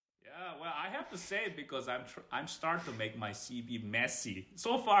have to say it because I'm starting to make my CV messy.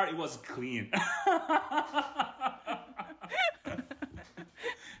 So far, it was clean.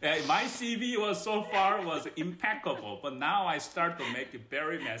 My CV was impeccable, but now I start to make it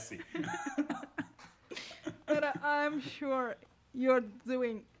very messy. But I'm sure you're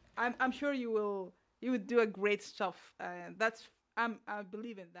doing. I'm sure you would do a great stuff. I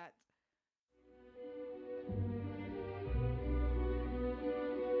believe in that.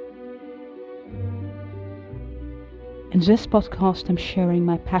 In this podcast, I'm sharing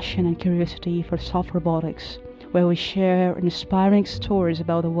my passion and curiosity for soft robotics, where we share inspiring stories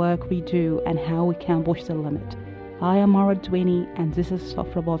about the work we do and how we can push the limit. I am Mara Dwini, and this is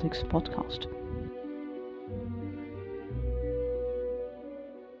Soft Robotics Podcast.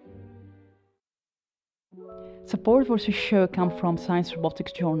 Support for this show comes from Science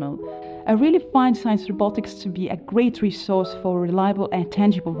Robotics Journal. I really find Science Robotics to be a great resource for reliable and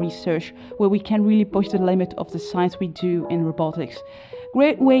tangible research where we can really push the limit of the science we do in robotics.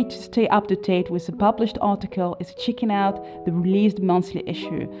 Great way to stay up to date with the published article is checking out the released monthly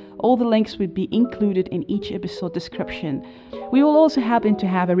issue. All the links will be included in each episode description. We will also happen to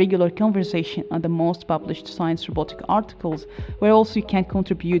have a regular conversation on the most published science robotic articles, where also you can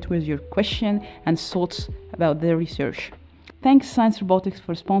contribute with your question and thoughts about the research. Thanks Science Robotics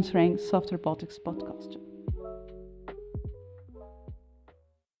for sponsoring Soft Robotics Podcast.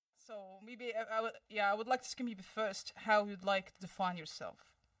 Maybe I would like to ask you maybe first how you'd like to define yourself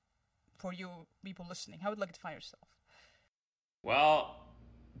for you people listening. How would you like to define yourself? Well,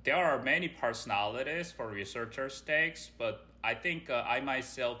 there are many personalities for researcher stakes, but I think I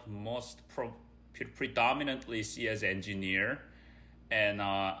myself predominantly see as engineer. And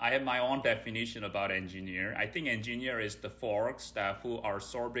I have my own definition about engineer. I think engineer is the folks who are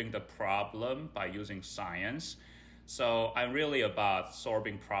solving the problem by using science. So I'm really about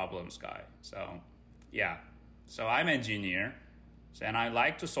solving problems guy. So yeah, so I'm engineer, and I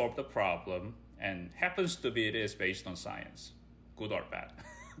like to solve the problem, and happens to be it is based on science, good or bad.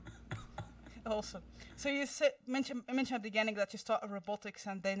 Awesome. So you mentioned at the beginning that you started robotics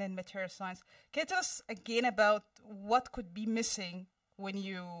and then in material science. Can you tell us again about what could be missing when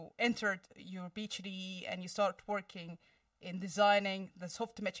you entered your PhD and you started working in designing the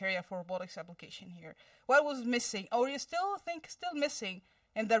soft material for robotics application here? What was missing, or you still missing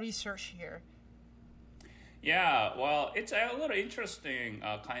in the research here? Yeah, well, it's a little interesting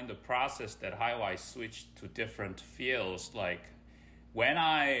kind of process that how I switched to different fields. Like when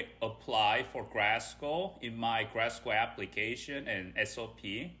I apply for grad school, in my grad school application and SOP,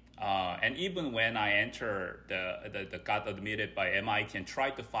 and even when I got admitted by MIT and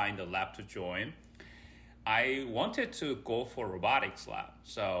tried to find a lab to join, I wanted to go for robotics lab.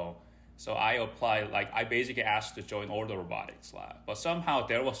 So I applied, like I basically asked to join all the robotics lab, but somehow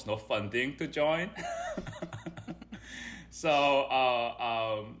there was no funding to join. So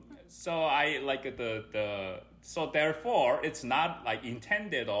I like so therefore it's not like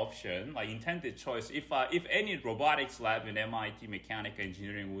intended option, like intended choice. If any robotics lab in MIT mechanical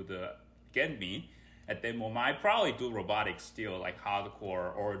engineering would get me at that moment, I probably do robotics still, like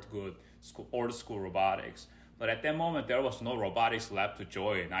hardcore old school robotics. But at that moment, there was no robotics lab to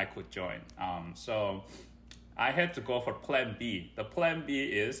join. I could join. So I had to go for plan B. The plan B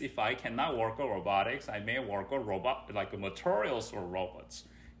is if I cannot work on robotics, I may work on materials for robots.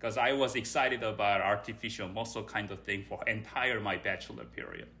 Because I was excited about artificial muscle kind of thing for entire my bachelor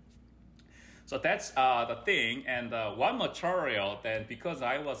period. So that's the thing. And one material then, because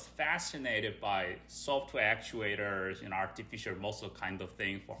I was fascinated by software actuators and artificial muscle kind of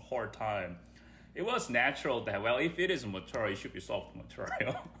thing for whole time, it was natural that, well, if it is a material, it should be soft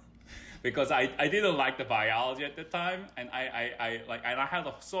material. Because I didn't like the biology at the time, and I had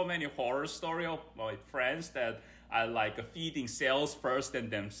so many horror stories of my friends that I like feeding cells first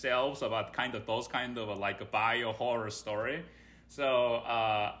and themselves about those kind of like a bio horror story. So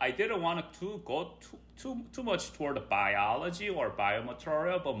I didn't want to go too much toward the biology or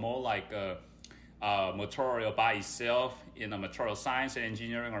biomaterial, but more like a material by itself in a material science and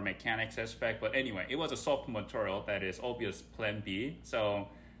engineering or mechanics aspect. But anyway, it was a soft material that is obvious plan B. So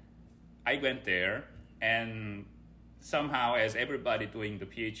I went there, and somehow as everybody doing the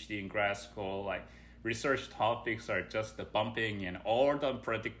PhD in grad school, like research topics are just bumping in all the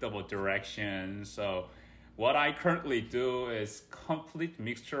unpredictable directions. So what I currently do is complete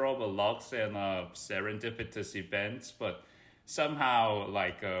mixture of lucks and serendipitous events, but somehow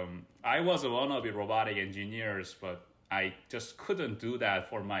I was one of the robotic engineers, but I just couldn't do that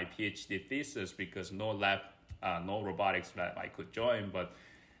for my PhD thesis because no robotics lab I could join, but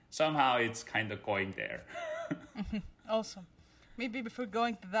somehow it's kind of going there. Awesome. Maybe before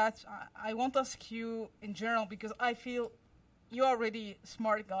going to that, I want to ask you in general, because I feel you're already a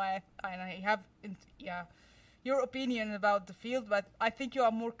smart guy, and I have, your opinion about the field, but I think you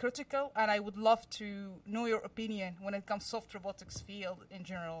are more critical, and I would love to know your opinion when it comes to soft robotics field in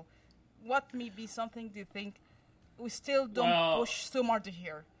general. What may be something do you think we still don't push so much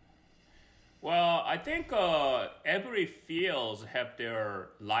here? Well, I think every field have their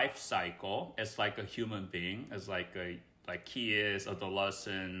life cycle as like a human being, as like kids,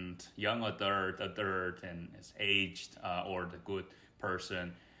 adolescent, young adult, and is aged or the good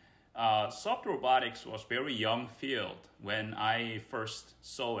person. Soft robotics was very young field when I first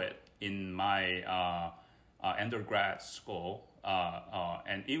saw it in my undergrad school,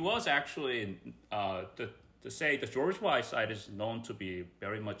 and it was actually to say the George Whiteside is known to be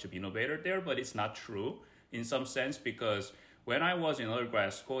very much an innovator there, but it's not true in some sense, because when I was in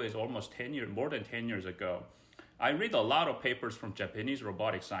undergrad school, it's almost more than 10 years ago, I read a lot of papers from Japanese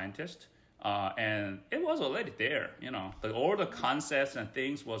robotic scientists, and it was already there. All the concepts and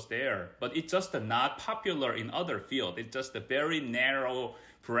things was there, but it's just not popular in other fields. It's just a very narrow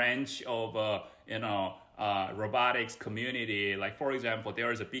branch of robotics community. Like, for example,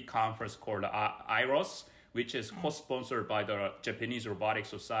 there is a big conference called IROS, which is co-sponsored by the Japanese Robotics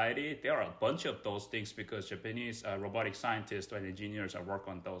Society. There are a bunch of those things because Japanese robotic scientists and engineers are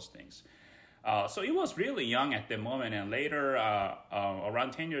working on those things. So it was really young at the moment, and later,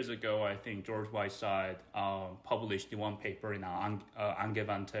 around 10 years ago, I think George Whiteside published one paper in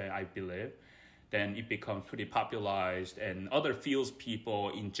Angewandte, I believe. Then it becomes pretty popularized, and other fields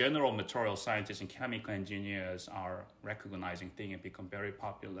people, in general, material scientists and chemical engineers are recognizing things and become very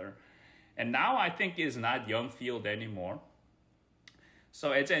popular. And now I think it's not young field anymore.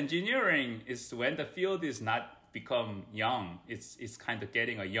 So it's engineering is when the field is not become young, it's kind of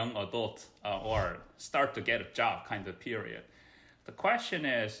getting a young adult or start to get a job kind of period. The question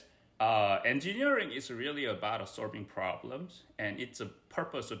is, engineering is really about solving problems, and it's a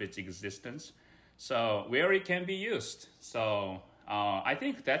purpose of its existence. So where it can be used. So I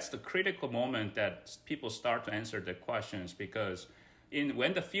think that's the critical moment that people start to answer the questions, because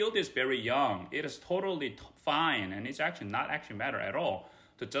when the field is very young, it is totally fine, and it's actually not matter at all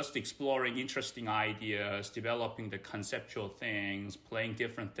to just exploring interesting ideas, developing the conceptual things, playing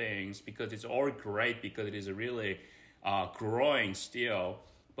different things, because it's all great because it is really growing still.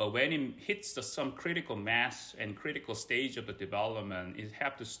 But when it hits some critical mass and critical stage of the development, it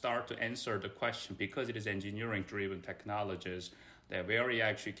have to start to answer the question, because it is engineering-driven technologies that very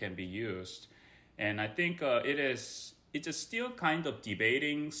actually can be used. And I think it's still kind of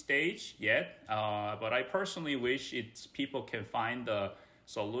debating stage yet, but I personally wish people can find the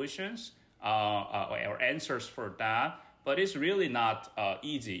solutions or answers for that. But it's really not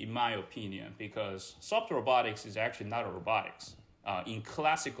easy, in my opinion, because soft robotics is actually not a robotics in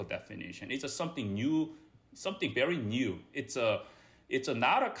classical definition. It's something new, something very new. It's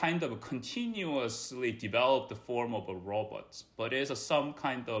not a kind of a continuously developed form of a robot, but it's some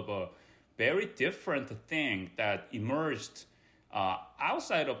kind of a very different thing that emerged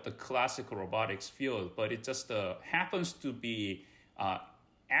outside of the classical robotics field, but it just happens to be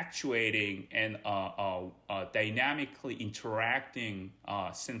actuating and dynamically interacting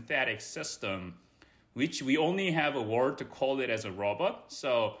synthetic system, which we only have a word to call it as a robot.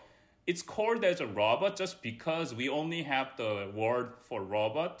 So it's called as a robot just because we only have the word for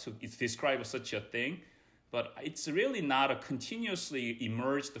robot to describe such a thing. But it's really not a continuously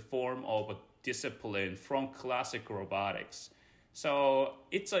emerged form of a discipline from classical robotics. So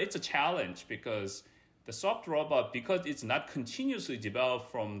it's a challenge, because the soft robot, because it's not continuously developed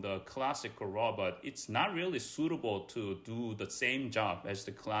from the classical robot, it's not really suitable to do the same job as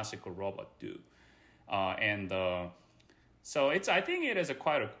the classical robot do. So I think it is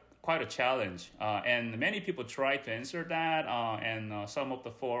quite a challenge, and many people try to answer that, and some of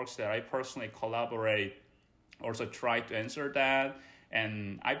the folks that I personally collaborate also try to answer that.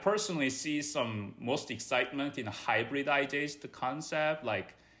 And I personally see some most excitement in hybridize the concept,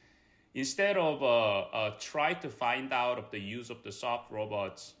 like instead of try to find out of the use of the soft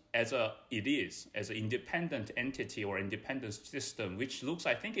robots as an independent entity or independent system, which looks,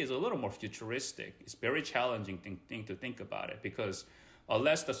 I think, is a little more futuristic. It's very challenging thing to think about it, because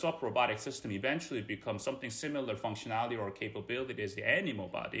unless the soft robotic system eventually becomes something similar functionality or capability as the animal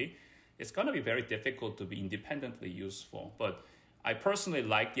body, it's going to be very difficult to be independently useful. But I personally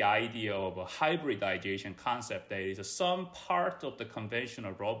like the idea of a hybridization concept, that is some part of the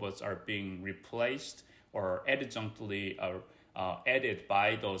conventional robots are being replaced or adjunctly added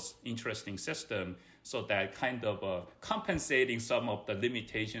by those interesting systems, so that kind of compensating some of the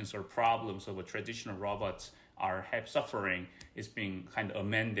limitations or problems of a traditional robots are suffering is being kind of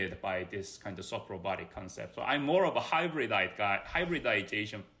amended by this kind of soft robotic concept. So I'm more of a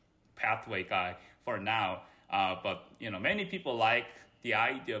hybridization pathway guy for now. But many people like the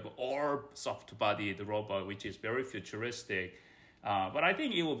idea of orb soft-bodied robot, which is very futuristic. But I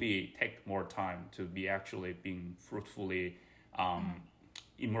think it will take more time to be actually being fruitfully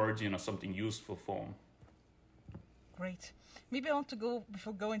emerge in something useful form. Great. Maybe I want to go,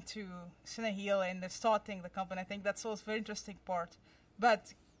 before going to Synahil and starting the company, I think that's also a very interesting part.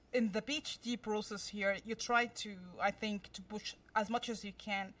 But in the PhD process here, you try to, I think, to push as much as you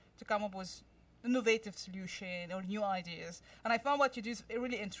can to come up with innovative solution or new ideas. And I found what you do is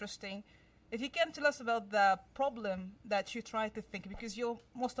really interesting. If you can tell us about the problem that you try to think, because you're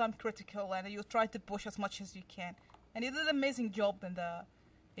most time critical and you try to push as much as you can. And you did an amazing job in the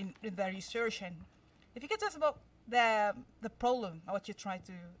research. And if you can tell us about the problem, what you try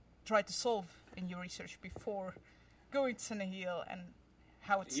to solve in your research before going to Synahil and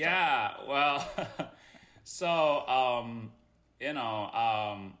how it started. Yeah, well, so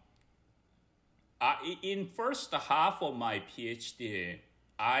in first half of my PhD,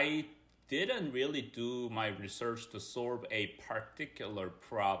 I didn't really do my research to solve a particular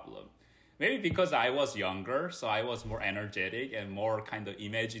problem. Maybe because I was younger, so I was more energetic and more kind of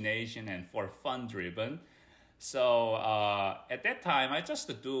imagination and for fun driven. So at that time, I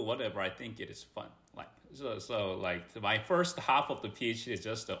just do whatever I think it is fun. So my first half of the PhD is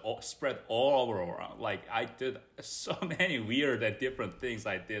just spread all over around. Like I did so many weird and different things.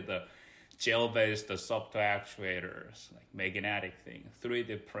 I did the gel-based software actuators, like magnetic thing,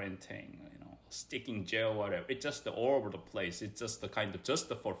 3D printing, sticking gel, whatever. It's just all over the place. It's just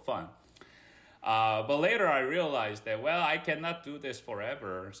just for fun. But later I realized that, I cannot do this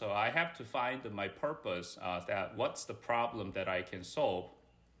forever. So I have to find my purpose, that what's the problem that I can solve.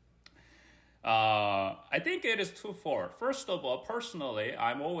 I think it is twofold. First of all, personally,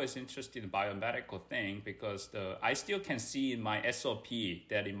 I'm always interested in biomedical thing because I still can see in my SOP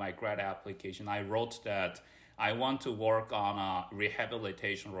that in my grad application, I wrote that I want to work on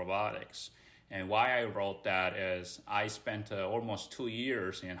rehabilitation robotics. And why I wrote that is I spent almost 2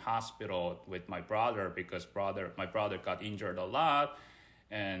 years in hospital with my brother because my brother got injured a lot.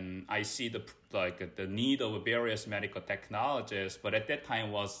 And I see the need of various medical technologies, but at that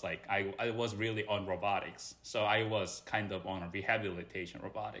time was I was really on robotics, so I was kind of on rehabilitation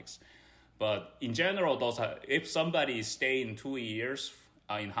robotics. But in general, if somebody is staying 2 years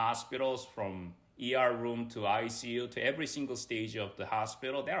in hospitals from ER room to ICU to every single stage of the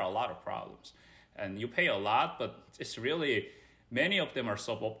hospital, there are a lot of problems, and you pay a lot, but it's really. Many of them are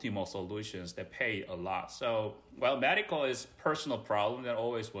suboptimal solutions that pay a lot. So, medical is personal problem that I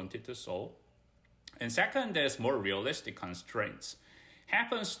always wanted to solve. And second, there's more realistic constraints.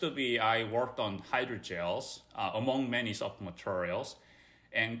 Happens to be I worked on hydrogels among many submaterials.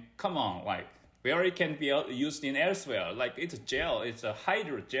 And come on, where it can be used in elsewhere. It's a gel, it's a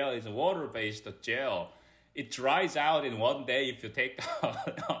hydrogel, it's a water-based gel. It dries out in one day if you take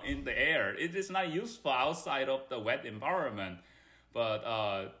in the air. It is not useful outside of the wet environment.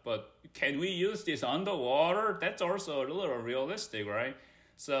 But can we use this underwater? That's also a little realistic, right?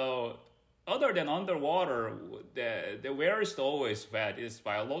 So other than underwater, the where is always wet is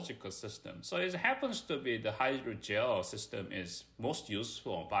biological system. So it happens to be the hydrogel system is most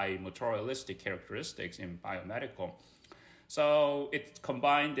useful by materialistic characteristics in biomedical. So it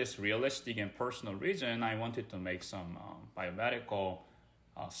combined this realistic and personal reason. I wanted to make some biomedical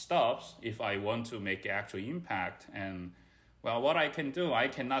stuff if I want to make actual impact. And what I can do, I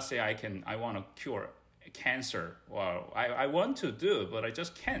cannot say I want to cure cancer. I want to do, but I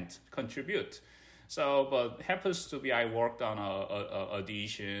just can't contribute. So, but happens to be I worked on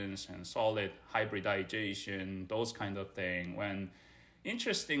adhesions and solid hybridization, those kind of thing. When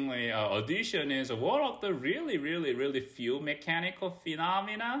interestingly, adhesion is one of the really, really, really few mechanical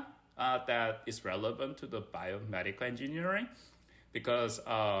phenomena that is relevant to the biomedical engineering, because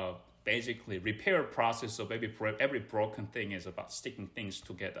basically repair process of every broken thing is about sticking things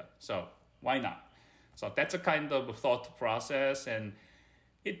together. So why not? So that's a kind of thought process, and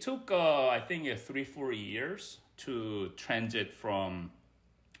it took I think 3-4 years to transit from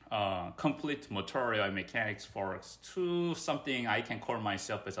complete material and mechanics forks to something I can call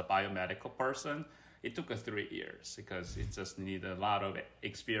myself as a biomedical person. It took 3 years because it just needed a lot of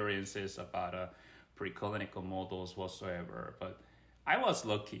experiences about preclinical models whatsoever. But I was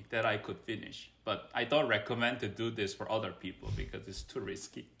lucky that I could finish, but I don't recommend to do this for other people because it's too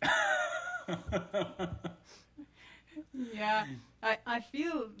risky. Yeah, I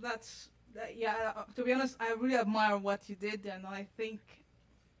feel to be honest, I really admire what you did, and I think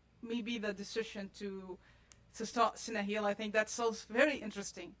maybe the decision to to start Cinehill. I think that sounds very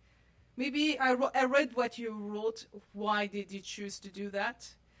interesting. Maybe I read what you wrote. Why did you choose to do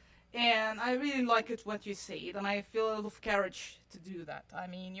that? And I really like it what you said, and I feel a lot of courage to do that. I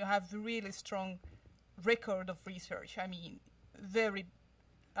mean, you have a really strong record of research. I mean, very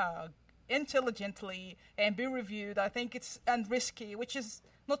intelligently and peer-reviewed. I think it's and risky, which is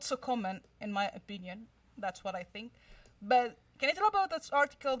not so common in my opinion. That's what I think. But can you tell about that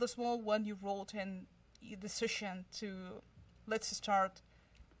article, the small one you wrote, and your decision to let's start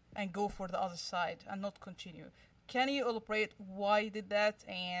and go for the other side and not continue? Can you elaborate why you did that,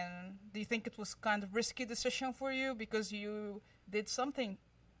 and do you think it was kind of risky decision for you because you did something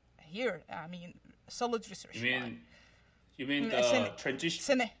here? I mean, solid research. You mean the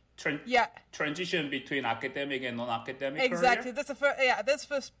transition between academic and non-academic exactly. career? That's the first. Yeah, that's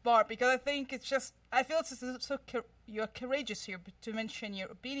the first part, because I think it's just I feel it's so you're courageous here to mention your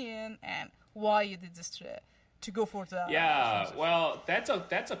opinion and why you did this to go for the well, that's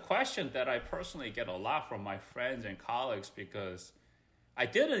a question that I personally get a lot from my friends and colleagues, because I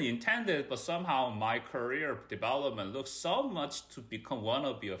didn't intend it, but somehow my career development looks so much to become one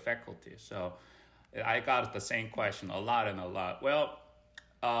of your faculty. So I got the same question a lot. Well,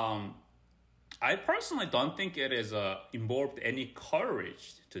 I personally don't think it is involved any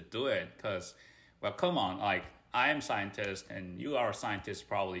courage to do it, because, well, come on, like I am a scientist and you are a scientist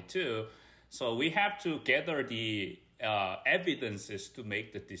probably too. So we have to gather the evidences to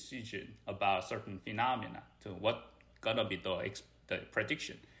make the decision about certain phenomena, to what gonna be the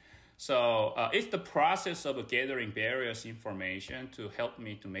prediction. So it's the process of gathering various information to help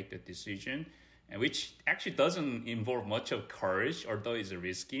me to make the decision, and which actually doesn't involve much of courage, although it's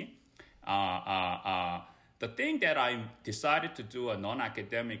risky. The thing that I decided to do a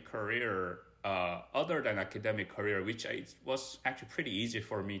non-academic career, other than academic career, which was actually pretty easy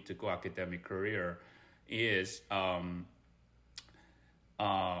for me to go academic career, is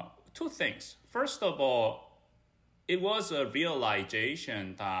two things. First of all, it was a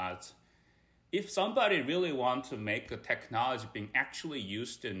realization that if somebody really wants to make a technology being actually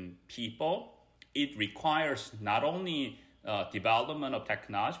used in people, it requires not only development of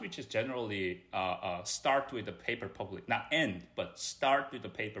technology, which is generally start with the paper not end, but start with the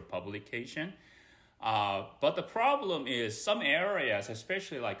paper publication. But the problem is some areas,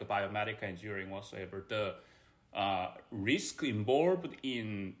 especially like biomedical engineering whatsoever, the risk involved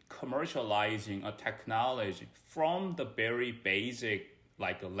in commercializing a technology from the very basic,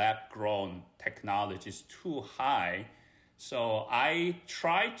 like a lab-grown technology, is too high. So I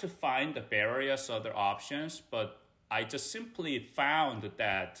tried to find the various other options, but I just simply found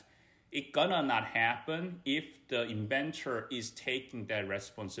that it gonna not happen if the inventor is taking that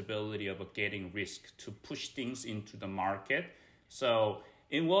responsibility of getting risk to push things into the market. So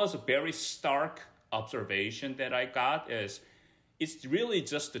it was a very stark observation that I got, is it's really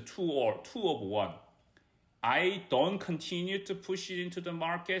just the two of one. I don't continue to push it into the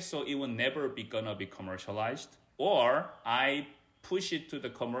market, so it will never be gonna be commercialized, or I push it to the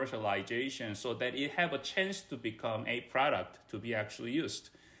commercialization so that it have a chance to become a product to be actually used.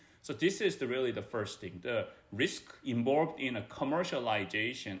 So this is really the first thing. The risk involved in a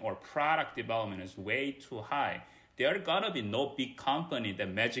commercialization or product development is way too high. There are gonna be no big company that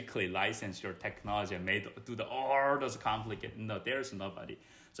magically license your technology and do all those complicated. No, there's nobody.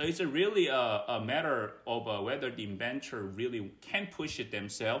 So it's really a matter of whether the inventor really can push it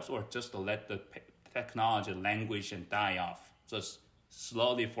themselves or just to let the technology languish and die off. Just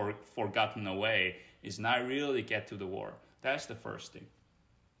slowly forgotten away, is not really get to the war. That's the first thing.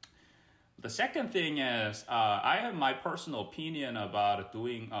 The second thing is I have my personal opinion about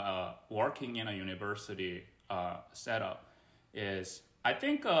doing working in a university setup. Is I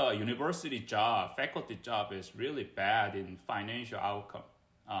think a university job, faculty job, is really bad in financial outcome.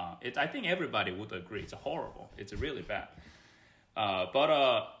 I think everybody would agree it's horrible. It's really bad.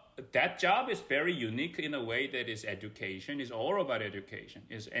 But that job is very unique in a way that is education. It's all about education.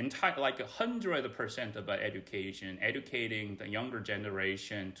 It's like 100% about education, educating the younger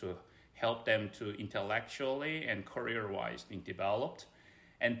generation to help them to intellectually and career-wise be developed.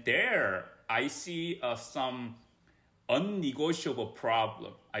 And there, I see some unnegotiable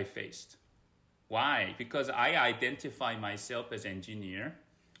problem I faced. Why? Because I identify myself as engineer.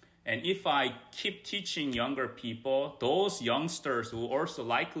 And if I keep teaching younger people, those youngsters will also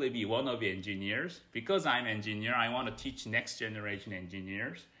likely be one of the engineers. Because I'm an engineer, I want to teach next generation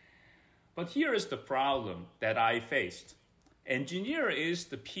engineers. But here is the problem that I faced. Engineer is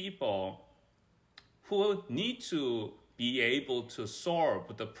the people who need to be able to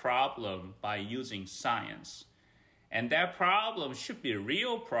solve the problem by using science. And that problem should be a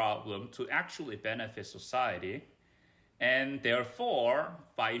real problem to actually benefit society. And therefore,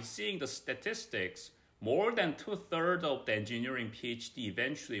 by seeing the statistics, more than 2/3 of the engineering PhD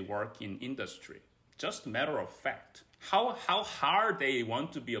eventually work in industry. Just a matter of fact. How hard they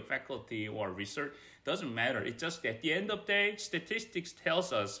want to be a faculty or research doesn't matter. It's just at the end of the day, statistics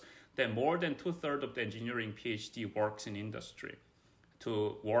tells us that more than 2/3 of the engineering PhD works in industry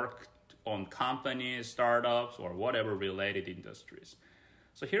to work on companies, startups, or whatever related industries.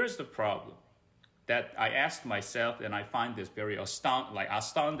 So here's the problem that I asked myself, and I find this very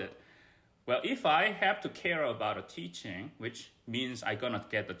astounded. Well, if I have to care about a teaching, which means I'm gonna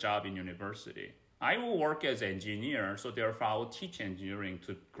get a job in university, I will work as an engineer, so therefore I will teach engineering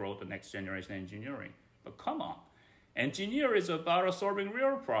to grow the next generation engineering. But come on, engineer is about solving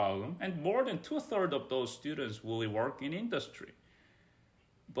real problem, and more than 2/3 of those students will work in industry.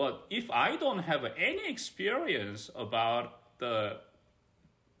 But if I don't have any experience about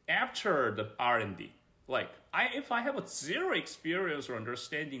after the R&D, if I have a zero experience or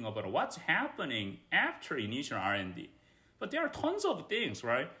understanding about what's happening after initial R&D, but there are tons of things,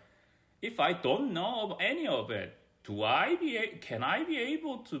 right? If I don't know any of it, can I be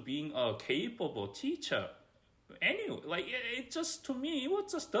able to be a capable teacher? It just, to me,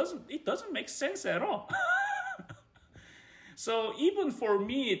 it doesn't make sense at all. So even for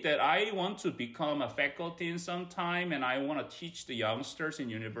me that I want to become a faculty in some time and I want to teach the youngsters in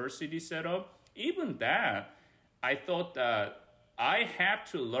university setup, even that, I thought that I have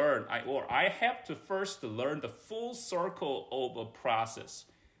to learn, I have to first learn the full circle of a process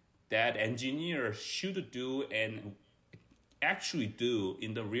that engineers should do and actually do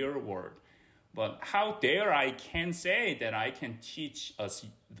in the real world. But how dare I can say that I can teach us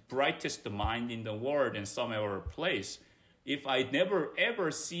the brightest mind in the world in some other place if I never ever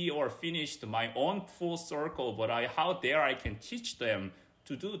see or finished my own full circle, but how dare I can teach them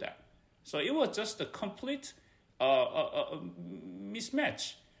to do that? So it was just a complete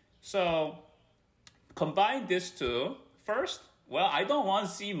mismatch. So combine these two. First, well, I don't want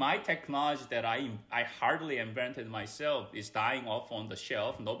to see my technology that I hardly invented myself is dying off on the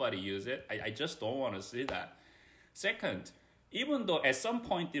shelf. Nobody uses it. I just don't want to see that. Second, even though at some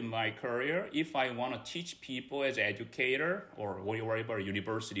point in my career, if I want to teach people as an educator or whatever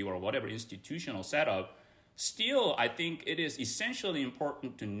university or whatever institutional setup, still I think it is essentially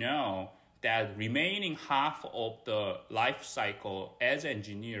important to know that remaining half of the life cycle as an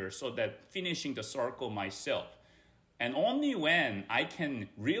engineer so that finishing the circle myself. And only when I can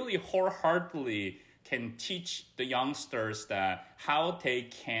really wholeheartedly can teach the youngsters that how they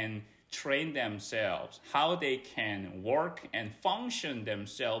can train themselves, how they can work and function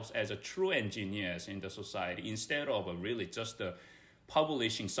themselves as a true engineers in the society instead of really just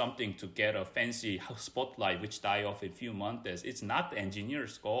publishing something to get a fancy spotlight which die off in a few months. It's not the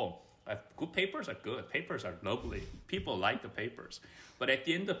engineer's goal. Good papers are good. Papers are lovely. People like the papers. But at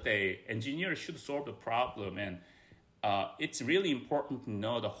the end of the day, engineers should solve the problem. And it's really important to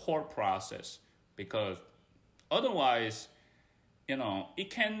know the whole process because otherwise,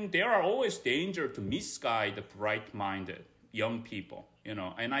 there are always danger to misguide the bright-minded young people,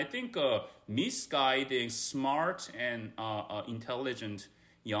 And I think misguiding smart and intelligent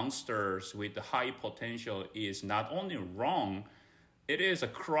youngsters with high potential is not only wrong, it is a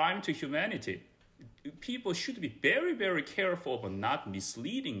crime to humanity. People should be very, very careful about not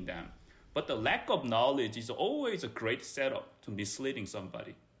misleading them. But the lack of knowledge is always a great setup to misleading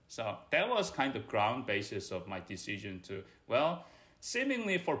somebody. So that was kind of ground basis of my decision to,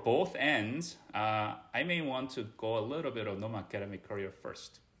 seemingly for both ends, I may want to go a little bit of non-academic career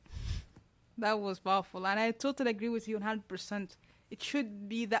first. That was powerful, and I totally agree with you 100%. It should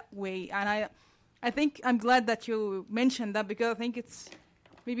be that way, and I think I'm glad that you mentioned that because I think it's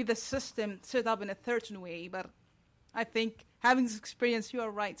maybe the system set up in a certain way, but I think having this experience, you are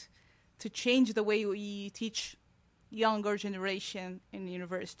right, to change the way we teach younger generation in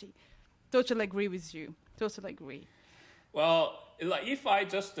university. Totally agree with you. Totally agree. Well, if I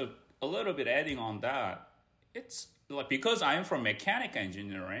just a little bit adding on that, it's because I'm from mechanical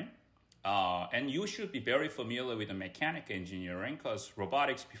engineering, and you should be very familiar with the mechanical engineering because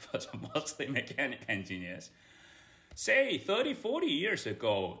robotics people are mostly mechanical engineers. Say 30, 40 years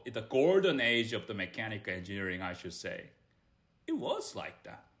ago, in the golden age of the mechanical engineering, I should say, it was like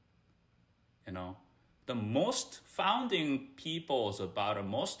that. The most founding peoples about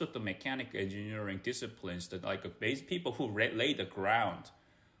most of the mechanical engineering disciplines, that base people who laid the ground,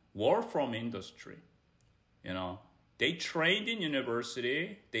 were from industry. They trained in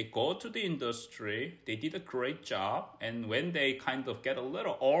university, they go to the industry, they did a great job, and when they kind of get a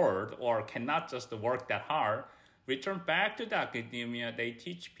little old or cannot just work that hard, return back to the academia. They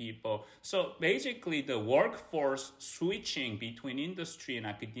teach people. So basically, the workforce switching between industry and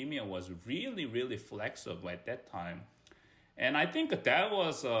academia was really, really flexible at that time. And I think that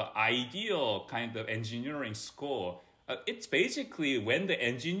was an ideal kind of engineering school. It's basically when the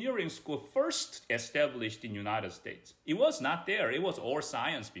engineering school first established in the United States. It was not there. It was all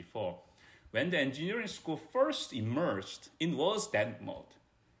science before. When the engineering school first emerged, it was that mode.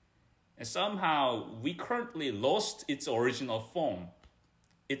 And somehow we currently lost its original form.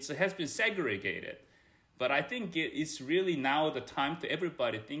 It has been segregated. But I think it's really now the time to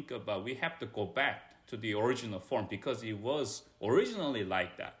everybody think about we have to go back to the original form because it was originally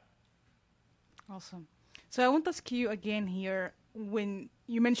like that. Awesome. So I want to ask you again here, when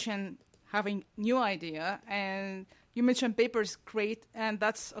you mentioned having new idea and you mentioned papers great and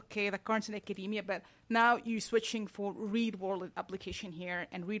that's okay, the current in academia, but now you're switching for real world application here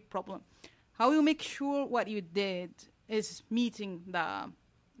and real problem. How will you make sure what you did is meeting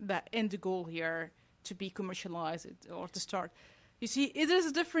the end goal here to be commercialized or to start? You see, is there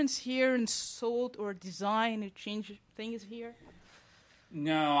a difference here in salt or design to change things here?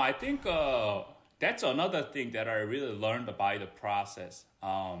 No, I think that's another thing that I really learned by the process.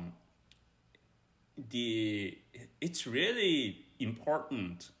 It's really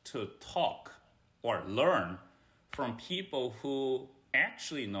important to talk or learn from people who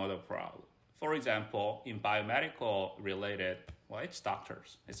actually know the problem. For example, in biomedical related, well, it's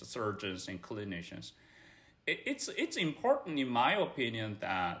doctors, it's surgeons and clinicians. It's important, in my opinion,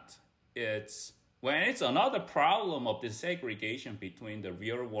 that when it's another problem of the segregation between the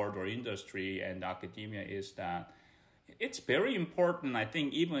real world or industry and academia is that it's very important, I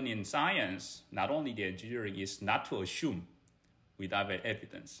think, even in science, not only the engineering, is not to assume without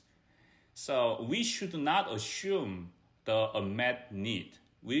evidence. So we should not assume the unmet need.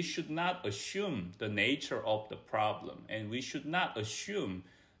 We should not assume the nature of the problem, and we should not assume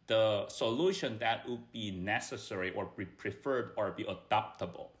the solution that would be necessary or be preferred or be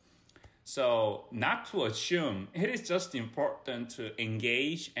adoptable. So not to assume, it is just important to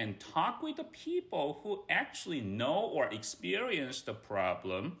engage and talk with the people who actually know or experience the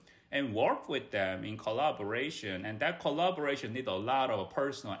problem and work with them in collaboration. And that collaboration needs a lot of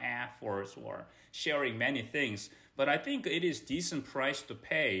personal efforts or sharing many things. But I think it is decent price to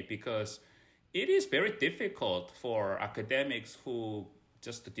pay because it is very difficult for academics who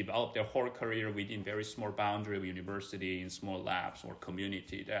just develop their whole career within very small boundary of university in small labs or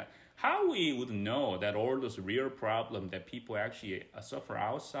community, that how we would know that all those real problems that people actually suffer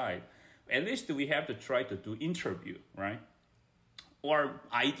outside. At least we have to try to do interview, right? Or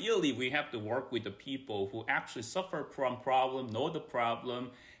ideally, we have to work with the people who actually suffer from problem, know the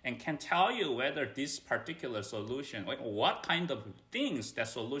problem, and can tell you whether this particular solution, what kind of things that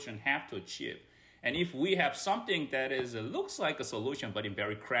solution have to achieve. And if we have something that looks like a solution but in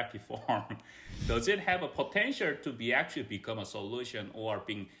very crappy form, does it have a potential to be actually become a solution or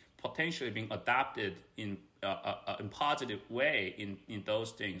potentially being adopted in a positive way in those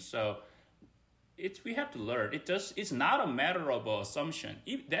things? So we have to learn. It's not a matter of assumption.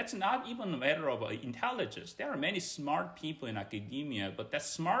 That's not even a matter of intelligence. There are many smart people in academia, but that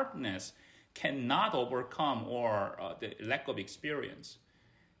smartness cannot overcome the lack of experience.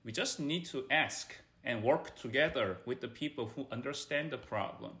 We just need to ask and work together with the people who understand the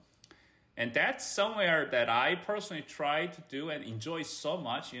problem. And that's somewhere that I personally try to do and enjoy so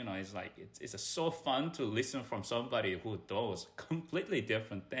much. It's like it's so fun to listen from somebody who does a completely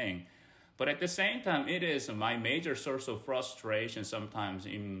different thing. But at the same time, it is my major source of frustration sometimes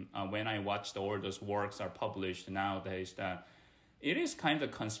when I watch all those works are published nowadays, that it is kind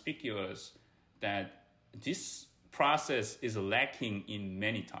of conspicuous that this process is lacking in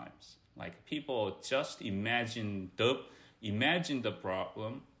many times. Like people just imagine the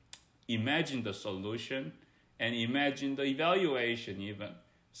problem, imagine the solution, and imagine the evaluation even.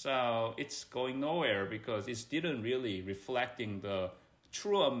 So it's going nowhere because it didn't really reflecting the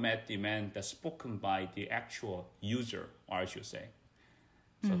true unmet demand that's spoken by the actual user, or I should say.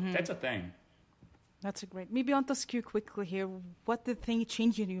 So that's a thing. That's a great. Maybe I want to ask you quickly here, what the thing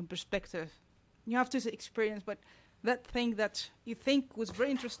changed in your perspective? You have to experience, but that thing that you think was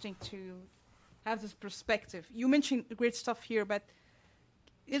very interesting to have this perspective. You mentioned great stuff here, but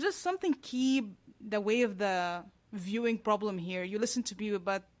is there something key, the way of the viewing problem here? You listen to me,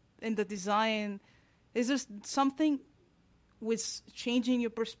 but in the design, is there something with changing your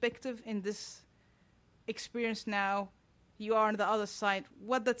perspective in this experience now? You are on the other side.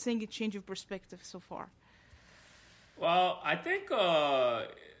 What that thing changed your perspective so far? Well, I think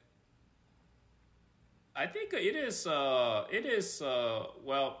it is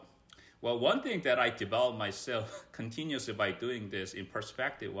well, Well, one thing that I developed myself continuously by doing this in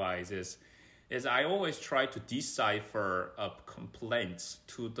perspective-wise is I always try to decipher complaints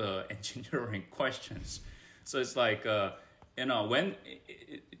to the engineering questions. So it's like, when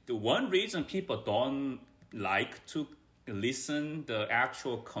the one reason people don't like to listen the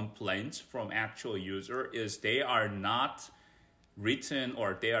actual complaints from actual user is they are not written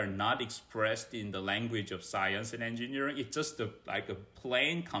or they are not expressed in the language of science and engineering. It's just like a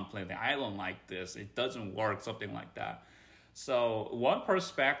plain complaint. I don't like this. It doesn't work, something like that. So one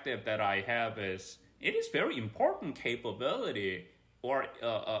perspective that I have is it is very important capability or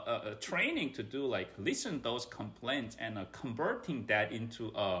training to do like listen those complaints and converting that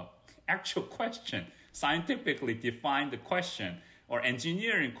into a actual question, scientifically define the question or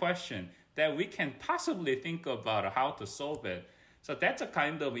engineering question that we can possibly think about how to solve it. So that's a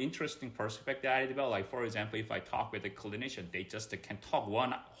kind of interesting perspective I developed. Like, for example, if I talk with a clinician, they just can talk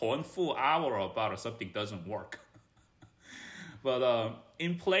one full hour about something doesn't work. But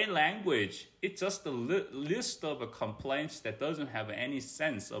in plain language, it's just a list of complaints that doesn't have any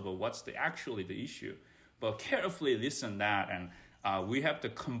sense of what's actually the issue. But carefully listen that, and we have to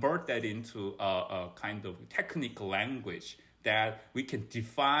convert that into a kind of technical language that we can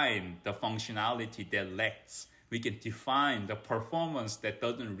define the functionality that lacks. We can define the performance that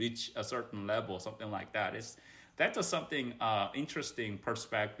doesn't reach a certain level, something like that. That's something interesting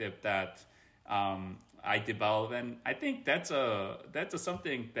perspective that I developed, and I think that's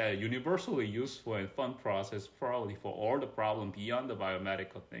something that universally useful and fun process probably for all the problem beyond the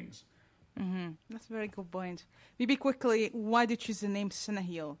biomedical things. Mm-hmm. That's a very good point. Maybe quickly, why did you choose the name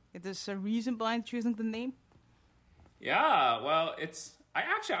Synahel? Is there a reason behind choosing the name? Yeah, well, I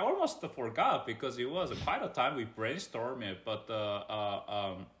almost forgot because it was quite a time we brainstormed it, but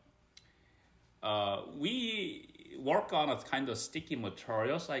we work on a kind of sticky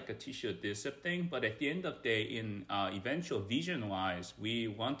materials like a tissue adhesive thing, but at the end of the day, in eventual vision-wise, we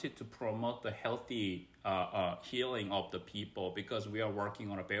wanted to promote the healthy healing of the people because we are working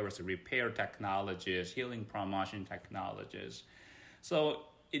on various repair technologies, healing promotion technologies. So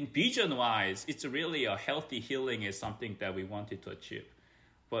in vision-wise, it's really a healthy healing is something that we wanted to achieve.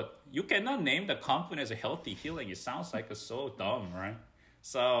 But you cannot name the company as a healthy healing. It sounds like it's so dumb, right?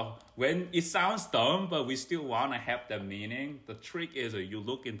 So when it sounds dumb, but we still want to have that meaning, the trick is you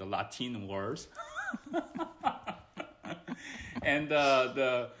look in the Latin words. And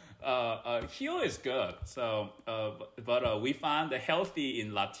the heal is good. So, but we found the healthy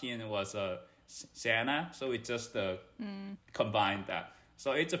in Latin was sana, so we just combined that.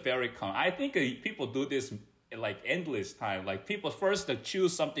 So it's a very common. I think people do this like endless time. Like people first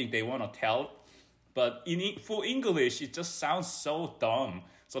choose something they want to tell, but in full English it just sounds so dumb.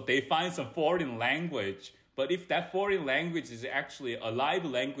 So they find some foreign language. But if that foreign language is actually a live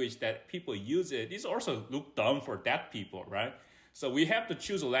language that people use it also look dumb for that people, right? So we have to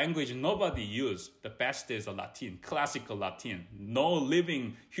choose a language nobody use. The best is Latin, classical Latin. No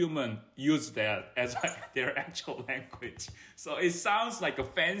living human use that as their actual language. So it sounds like a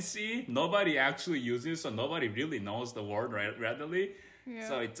fancy. Nobody actually uses, so nobody really knows the word readily. Yeah.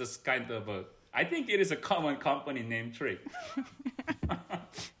 So it's just kind of I think it is a common company name trick.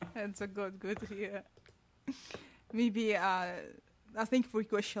 That's a good to hear. Maybe I think 3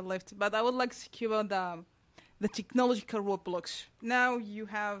 questions left, but I would like to secure the technological roadblocks. Now you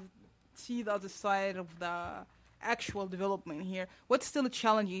have see the other side of the actual development here. What's still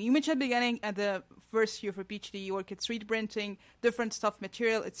challenging? You mentioned at the beginning at the first year for PhD, you work at 3D printing, different stuff,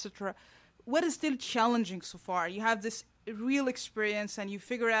 material, etc. What is still challenging so far? You have this real experience and you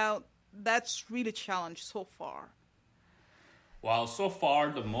figure out that's really challenge so far. Well, so far,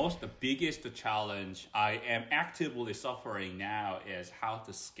 the biggest challenge I am actively suffering now is how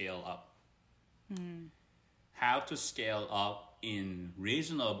to scale up. How to scale up in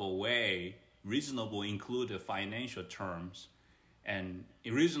reasonable way. Reasonable include the financial terms, and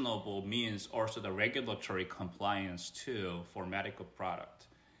reasonable means also the regulatory compliance too for medical product.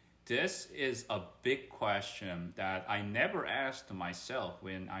 This is a big question that I never asked myself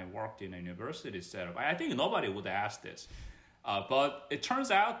when I worked in a university setup. I think nobody would ask this. But it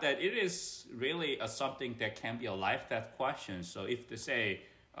turns out that it is really something that can be a life-death question. So if they say,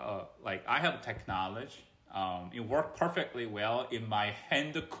 like I have technology, it worked perfectly well in my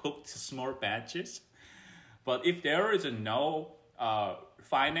hand-cooked small batches. But if there is no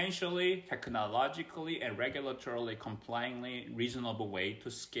financially, technologically, and regulatorily compliantly reasonable way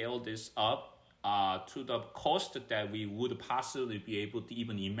to scale this up to the cost that we would possibly be able to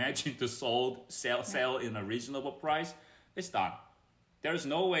even imagine to sell in a reasonable price, it's done. There's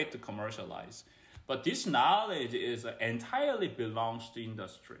no way to commercialize. But this knowledge is entirely belongs to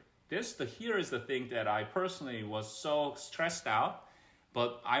industry. here is the thing that I personally was so stressed out,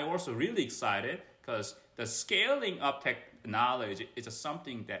 but I also really excited because the scaling up technology is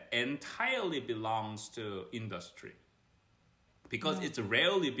something that entirely belongs to industry. Because it's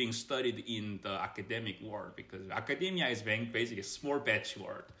rarely being studied in the academic world, because academia is basically a small batch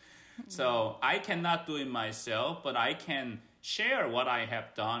world. So I cannot do it myself, but I can share what I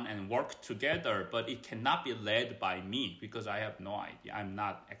have done and work together, but it cannot be led by me because I have no idea. I'm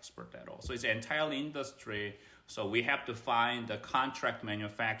not expert at all. So it's entirely industry. So we have to find a contract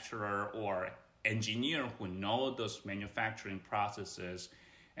manufacturer or engineer who know those manufacturing processes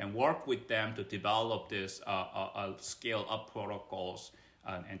and work with them to develop this scale up protocols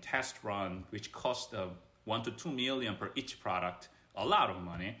and test run, which cost 1 to 2 million per each product, a lot of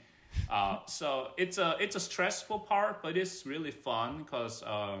money. So it's a stressful part, but it's really fun because,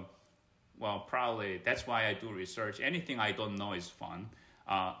 probably that's why I do research. Anything I don't know is fun.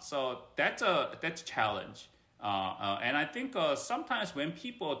 So that's a challenge. And I think sometimes when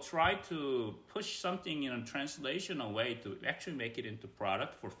people try to push something in a translational way to actually make it into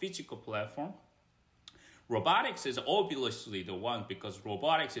product for physical platform, robotics is obviously the one, because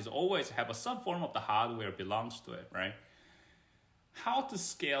robotics is always have some form of the hardware belongs to it, right? How to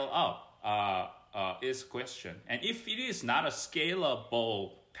scale up is question. And if it is not a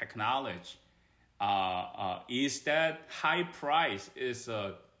scalable technology, is that high price is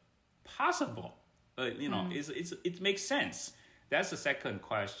possible? It makes sense. That's the second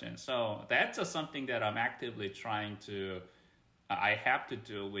question. So that's something that I'm actively trying to, I have to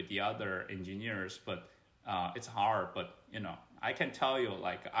do with the other engineers, but it's hard. But, I can tell you,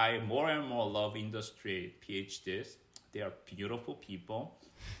 like, I more and more love industry PhDs. They are beautiful people.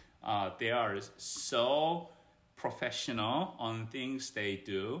 They are so professional on things they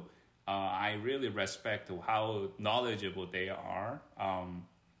do. I really respect how knowledgeable they are.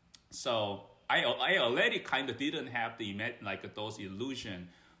 So I already kind of didn't have those illusion,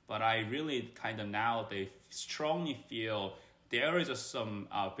 but I really kind of now they strongly feel there is some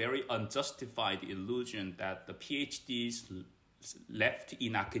very unjustified illusion that the PhDs left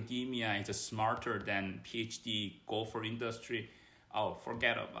in academia is smarter than PhD go for industry. Oh,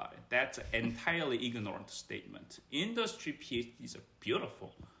 forget about it. That's an entirely ignorant statement. Industry PhDs are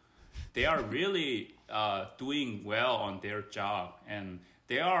beautiful. They are really doing well on their job, and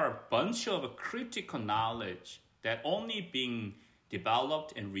there are a bunch of critical knowledge that only being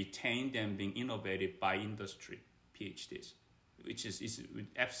developed and retained and being innovated by industry PhDs, which is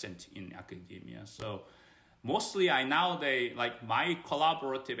absent in academia. So mostly nowadays, like my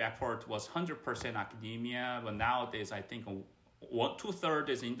collaborative effort was 100% academia, but nowadays I think 2/3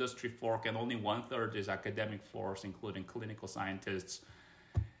 is industry fork and only 1/3 is academic force, including clinical scientists.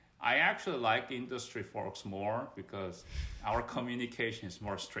 I actually like industry forks more because our communication is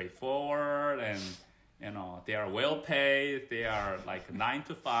more straightforward, and they are well paid. They are like 9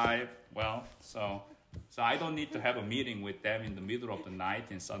 to 5. Well, so I don't need to have a meeting with them in the middle of the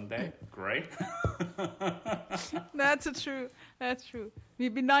night on Sunday. Great. That's true.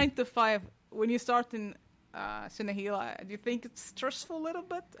 Maybe 9 to 5 when you start in Sunahila. Do you think it's stressful a little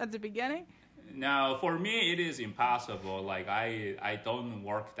bit at the beginning? No, for me, it is impossible. Like, I don't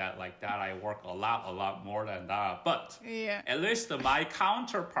work like that. I work a lot more than that. But at least my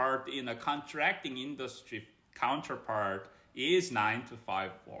counterpart in the contracting industry counterpart is 9 to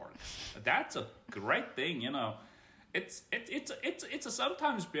 5 work. That's a great thing, It's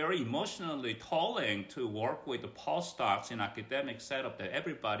sometimes very emotionally tolling to work with the postdocs in academic setup that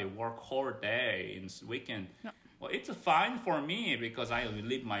everybody work whole day in weekend. No. Well, it's fine for me because I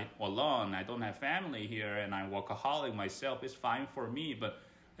live alone. I don't have family here, and I'm workaholic myself. It's fine for me, but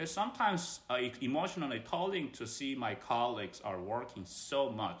it's sometimes emotionally tolling to see my colleagues are working so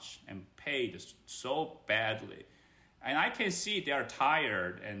much and paid so badly. And I can see they're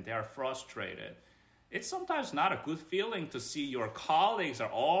tired and they're frustrated. It's sometimes not a good feeling to see your colleagues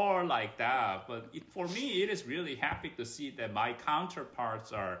are all like that. But for me, it is really happy to see that my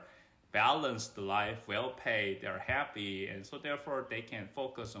counterparts are balanced life, well paid, they're happy, and so therefore they can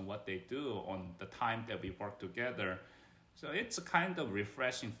focus on what they do on the time that we work together. So it's a kind of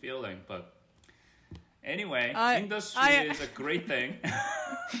refreshing feeling. But anyway, industry is a great thing.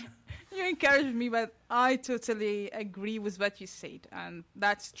 You encourage me, but I totally agree with what you said, and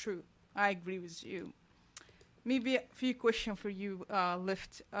that's true. I agree with you. Maybe a few questions for you,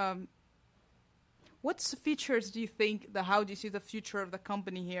 Lift. What features do you think, how do you see the future of the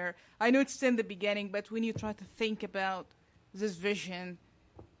company here? I know it's still in the beginning, but when you try to think about this vision,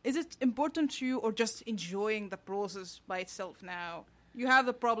 is it important to you or just enjoying the process by itself now? You have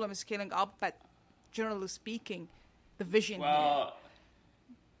the problem of scaling up, but generally speaking, the vision here.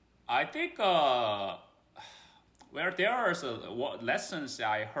 I think where there are lessons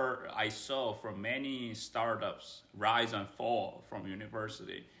I saw from many startups rise and fall from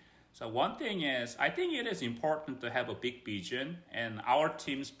university. So one thing is, I think it is important to have a big vision, and our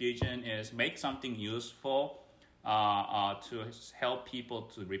team's vision is make something useful to help people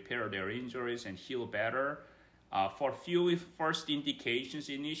to repair their injuries and heal better. For few first indications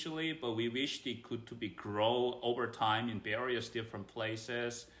initially, but we wished it could to be grow over time in various different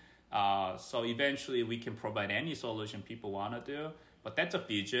places. So eventually we can provide any solution people want to do, but that's a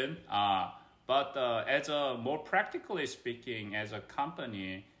vision. But as a more practically speaking, as a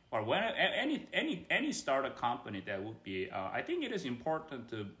company, or when any startup company that would be, I think it is important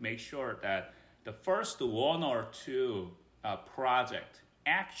to make sure that the first one or two project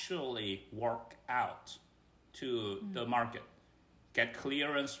actually work out to the market, get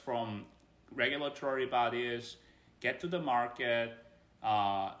clearance from regulatory bodies, get to the market.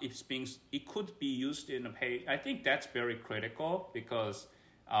 It could be used in a pay. I think that's very critical because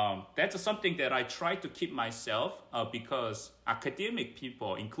that's something that I try to keep myself because academic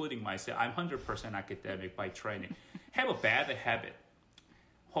people, including myself, I'm 100% academic by training, have a bad habit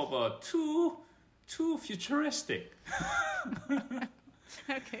of too futuristic.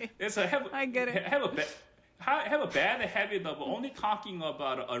 Okay. I get it. Have a bad habit of only talking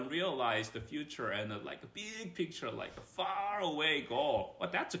about unrealized future and like a big picture, like a far away goal. Well,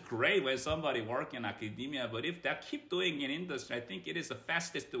 that's great when somebody working in academia, but if they keep doing in industry, I think it is the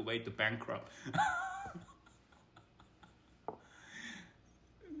fastest way to bankrupt.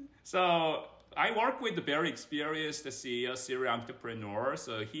 So I work with a very experienced CEO, serial entrepreneur.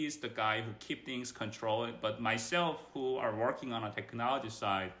 So he's the guy who keep things controlled. But myself, who are working on a technology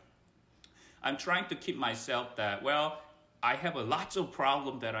side, I'm trying to keep myself that, well, I have a lots of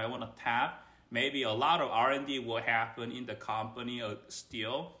problems that I want to tap. Maybe a lot of R&D will happen in the company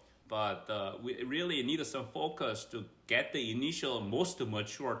still, but we really need some focus to get the initial most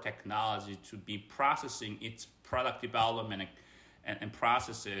mature technology to be processing its product development and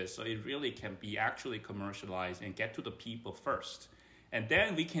processes so it really can be actually commercialized and get to the people first. And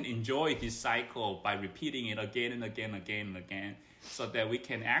then we can enjoy this cycle by repeating it again and again and again so that we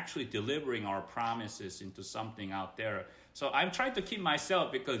can actually delivering our promises into something out there. So I'm trying to keep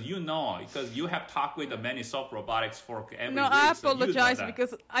myself because you have talked with many soft robotics for every No, week. I apologize so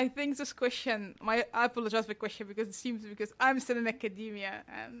because I think this question, I apologize for the question because it seems because I'm still in academia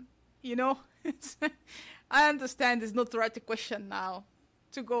and, I understand it's not the right question now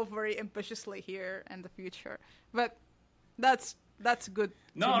to go very ambitiously here in the future. But that's good.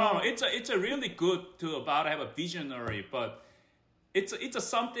 No, it's a really good to about have a visionary, but it's a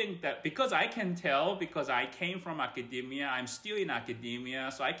something that because I can tell because I came from academia, I'm still in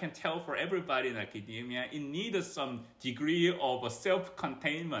academia, so I can tell for everybody in academia it needs some degree of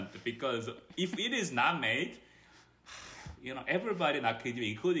self-containment because if it is not made, everybody in academia,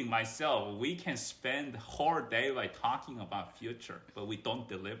 including myself, we can spend the whole day by talking about future, but we don't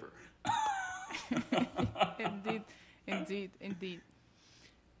deliver. Indeed.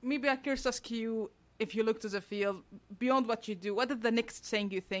 Maybe I could ask you, if you look to the field, beyond what you do, what is the next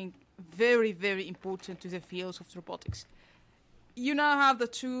thing you think very, very important to the fields of robotics? You now have the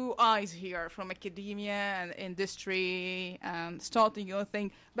two eyes here from academia and industry and starting your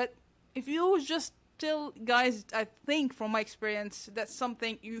thing. But if you just tell guys, I think from my experience, that's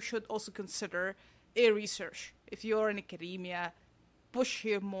something you should also consider research. If you're in academia, push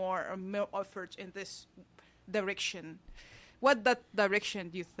here more effort in this direction. What that direction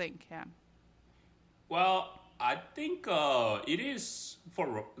do you think? Yeah. Well, I think it is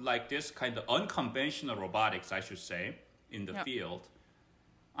for like this kind of unconventional robotics, I should say, in the field.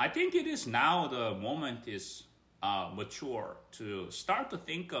 I think it is now the moment is mature to start to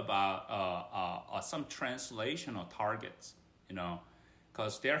think about some translational targets,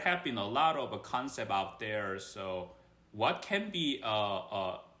 because there have been a lot of concept out there. So what can be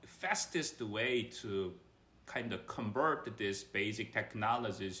a fastest way to kind of convert these basic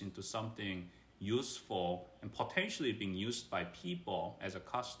technologies into something useful and potentially being used by people as a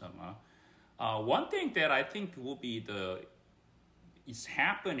customer. One thing that I think will be is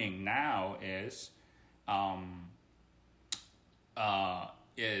happening now is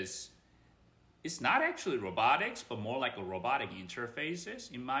it's not actually robotics, but more like a robotic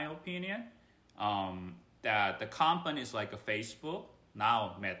interfaces, in my opinion. That the companies like Facebook,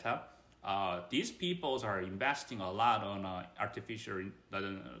 now Meta, these people are investing a lot on artificial,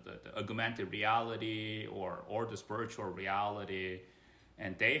 the augmented reality or this virtual reality,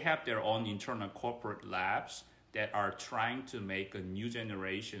 and they have their own internal corporate labs that are trying to make new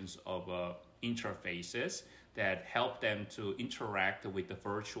generations of interfaces that help them to interact with the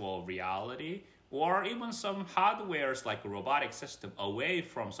virtual reality, or even some hardwares like a robotic system away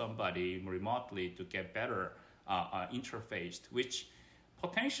from somebody remotely to get better interfaced, which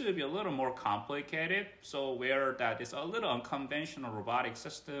potentially be a little more complicated. So where that is a little unconventional robotic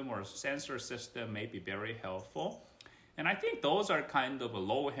system or sensor system may be very helpful. And I think those are kind of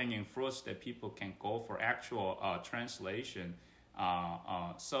low-hanging fruits that people can go for actual translation.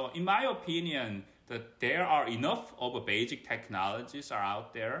 So in my opinion, that there are enough of basic technologies are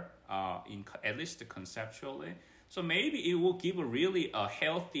out there, at least conceptually. So maybe it will give a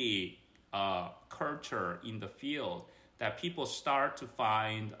healthy culture in the field that people start to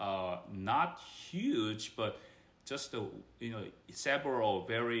find not huge, but just several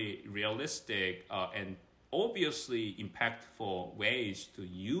very realistic and obviously impactful ways to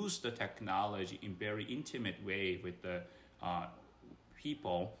use the technology in very intimate way with the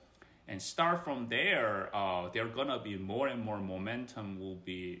people, and start from there. There gonna be more and more momentum will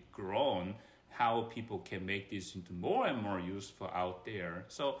be grown. How people can make this into more and more useful out there.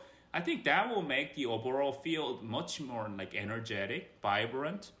 So I think that will make the overall field much more like energetic,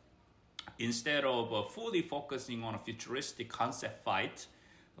 vibrant, instead of fully focusing on a futuristic concept fight.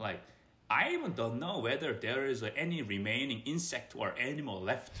 Like, I even don't know whether there is any remaining insect or animal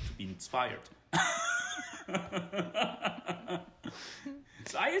left to be inspired.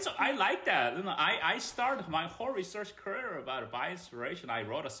 So I like that. I started my whole research career about bio-inspiration. I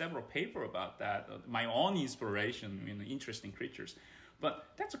wrote several papers about that, my own inspiration in interesting creatures. But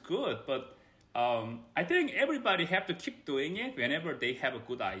that's good. But I think everybody have to keep doing it whenever they have a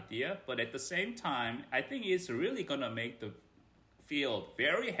good idea. But at the same time, I think it's really going to make the field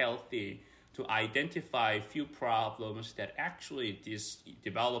very healthy to identify few problems that actually this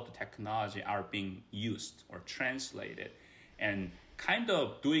developed technology are being used or translated, and kind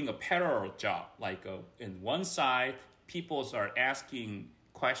of doing a parallel job. Like in one side, people are asking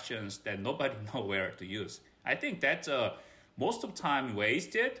questions that nobody know where to use. I think that's most of the time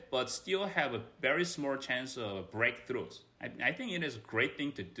wasted, but still have a very small chance of breakthroughs. I think it is a great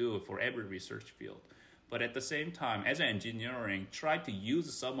thing to do for every research field. But at the same time, as an engineering, try to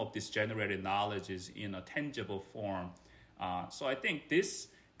use some of these generated knowledges in a tangible form. So I think this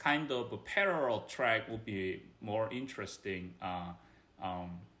kind of a parallel track will be more interesting.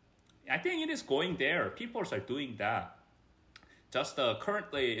 I think it is going there. People are doing that. Just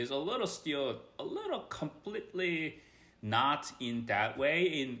currently is still a little completely not in that way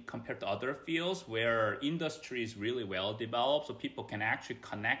in compared to other fields where industry is really well developed, so people can actually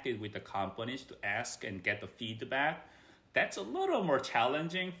connect it with the companies to ask and get the feedback. That's a little more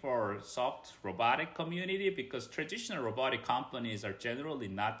challenging for soft robotic community, because traditional robotic companies are generally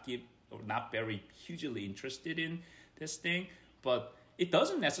not very hugely interested in this thing. But it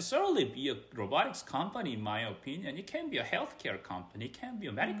doesn't necessarily be a robotics company, in my opinion. It can be a healthcare company, it can be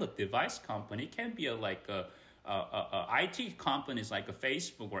a medical device company, it can be IT companies like a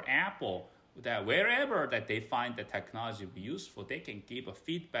Facebook or Apple, that wherever that they find the technology be useful, they can give a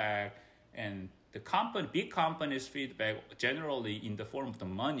feedback. And the big companies' feedback generally in the form of the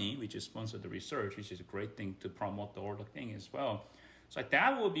money, which is sponsored the research, which is a great thing to promote the whole thing as well. So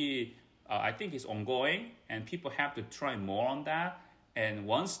that will be, I think, is ongoing, and people have to try more on that. And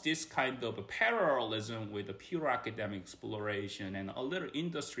once this kind of a parallelism with the pure academic exploration and a little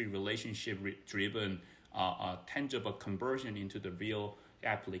industry relationship-driven tangible conversion into the real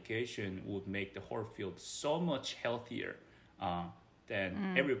application would make the whole field so much healthier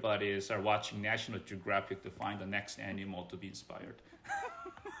than everybody are watching National Geographic to find the next animal to be inspired.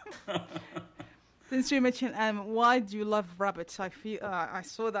 Since you mentioned, why do you love rabbits? I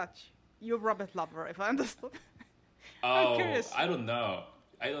saw that you're a rabbit lover, if I understood. I'm curious. I don't know.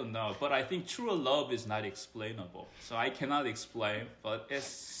 But I think true love is not explainable. So I cannot explain, but it's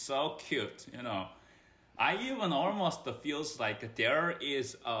so cute, I even almost feels like there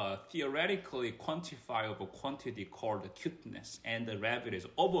is a theoretically quantifiable quantity called cuteness, and the rabbit is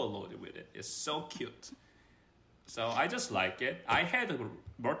overloaded with it. It's so cute. So I just like it. I had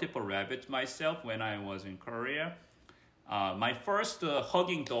multiple rabbits myself when I was in Korea. My first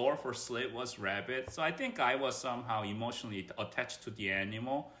hugging doll for sleep was rabbit. So I think I was somehow emotionally attached to the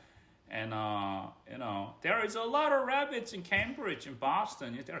animal. And, there is a lot of rabbits in Cambridge, in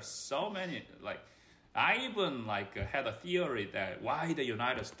Boston. There are so many, I even had a theory that why the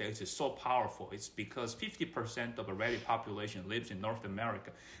United States is so powerful. It's because 50% of the rabbit population lives in North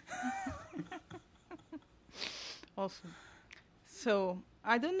America. Awesome. So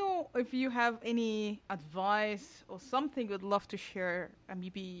I don't know if you have any advice or something you'd love to share,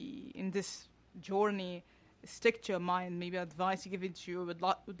 maybe in this journey stick to your mind, maybe advice you give it to you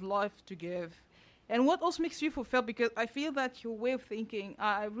would love to give. And what also makes you fulfilled? Because I feel that your way of thinking,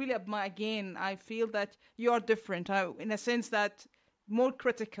 I really admire. Again, I feel that you are different in a sense that more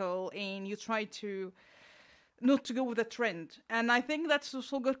critical, and you try to not to go with the trend. And I think that's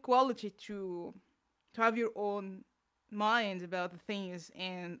also good quality to have your own mind about the things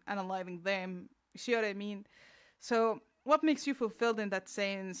and analyzing them. You see what I mean? So, what makes you fulfilled in that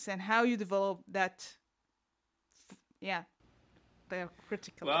sense, and how you develop that? Yeah, they're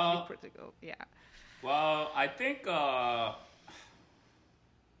critical. Well, critical. Yeah. Well, I think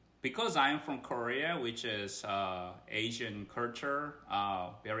because I'm from Korea, which is Asian culture,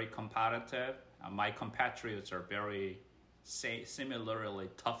 very competitive. My compatriots are very similarly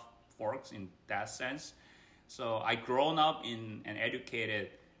tough folks in that sense. So I grown up in and educated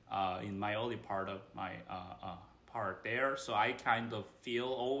in my early part of my part there. So I kind of feel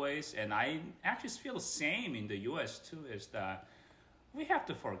always, and I actually feel the same in the U.S. too, is that we have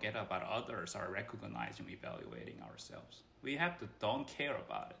to forget about others are recognizing, evaluating ourselves. We have to don't care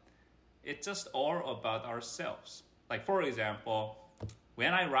about it. It's just all about ourselves. Like, for example,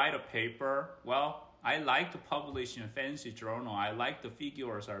 when I write a paper, well, I like to publish in a fancy journal. I like the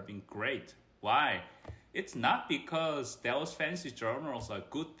figures are being great. Why? It's not because those fancy journals are a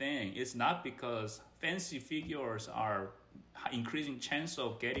good thing. It's not because fancy figures are increasing chance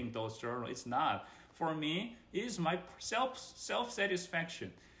of getting those journals. It's not. For me, it is my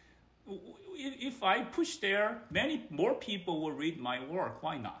self-satisfaction. If I push there, many more people will read my work.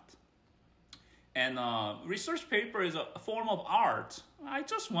 Why not? And research paper is a form of art. I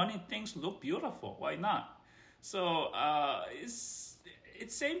just wanted things to look beautiful. Why not? So it's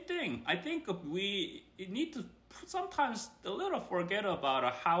same thing. I think we need to sometimes a little forget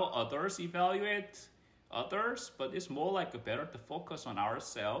about how others evaluate others, but it's more like better to focus on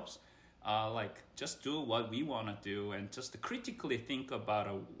ourselves. Like just do what we want to do, and just to critically think about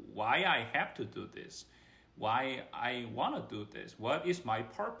why I have to do this, why I want to do this, what is my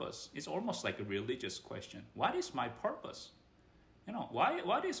purpose. It's almost like a religious question. What is my purpose? You know, why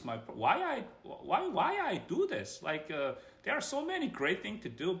I do this? Like there are so many great things to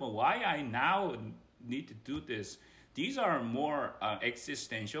do, but why I now need to do this? These are more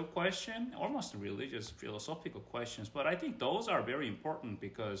existential questions, almost religious, philosophical questions. But I think those are very important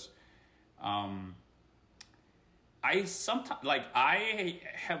because I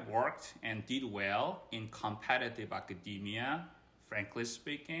have worked and did well in competitive academia, frankly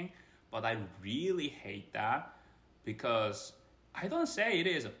speaking, but I really hate that because I don't say it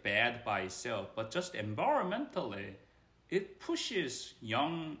is bad by itself, but just environmentally, it pushes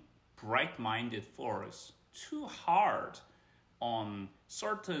young, bright-minded folks too hard on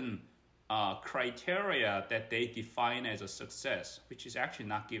certain criteria that they define as a success, which is actually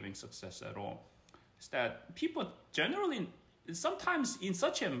not giving success at all. Is that people generally, sometimes in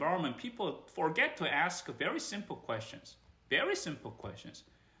such an environment, people forget to ask very simple questions. Very simple questions.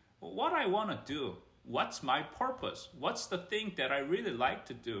 What I want to do? What's my purpose? What's the thing that I really like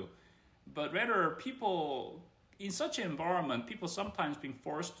to do? But rather, people in such an environment, people sometimes being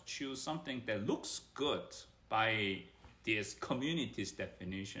forced to choose something that looks good by this community's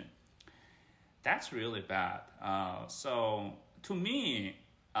definition. That's really bad. So to me,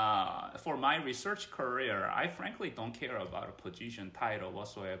 for my research career, I frankly don't care about a position, title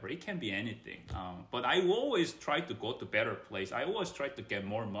whatsoever. It can be anything. But I always try to go to better place. I always try to get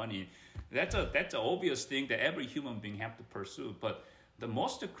more money. That's an obvious thing that every human being have to pursue. But the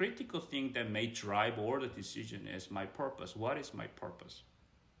most critical thing that may drive all the decision is my purpose. What is my purpose?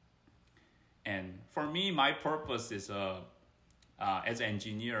 And for me, my purpose is as an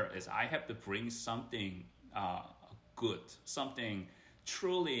engineer is I have to bring something good, something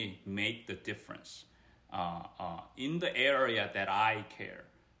truly make the difference in the area that I care.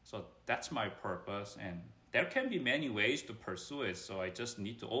 So that's my purpose, and there can be many ways to pursue it. So I just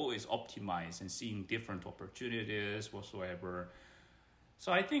need to always optimize and seeing different opportunities whatsoever.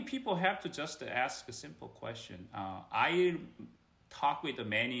 So I think people have to just ask a simple question. I talk with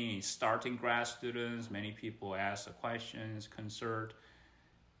many starting grad students. Many people ask questions, concerned.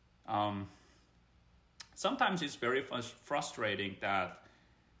 Sometimes it's very frustrating that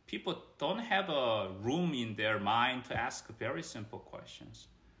people don't have a room in their mind to ask very simple questions.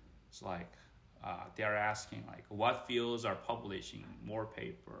 It's like they're asking like, what fields are publishing more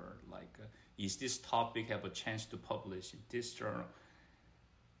paper? Like, is this topic have a chance to publish in this journal?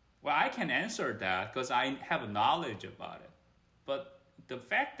 Well, I can answer that because I have knowledge about it. But the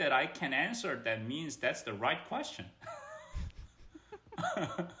fact that I can answer that means that's the right question.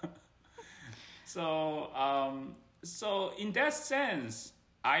 So in that sense,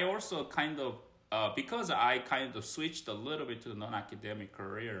 I also kind of because I kind of switched a little bit to the non-academic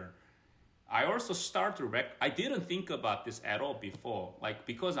career, I also start to I didn't think about this at all before. Like,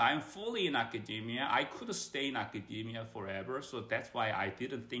 because I'm fully in academia, I could stay in academia forever. So that's why I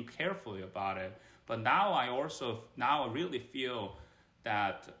didn't think carefully about it. But now I really feel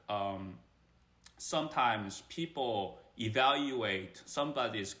that sometimes people evaluate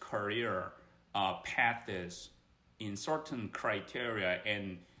somebody's career paths in certain criteria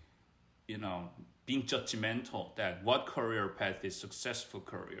and, being judgmental that what career path is successful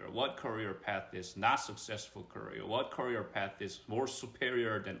career, what career path is not successful career, what career path is more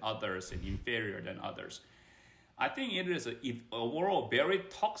superior than others and inferior than others. I think it is a overall very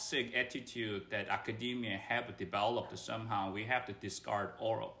toxic attitude that academia have developed somehow. We have to discard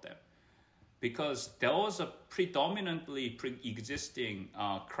all of them. Because those are predominantly pre-existing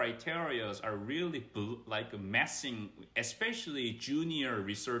criteria are really messing, especially junior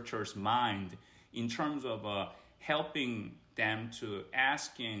researchers' mind in terms of helping them to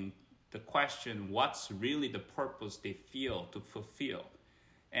asking the question, what's really the purpose they feel to fulfill?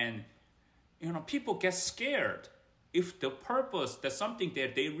 And, people get scared if the purpose, that something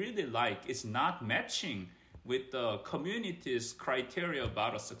that they really like is not matching with the community's criteria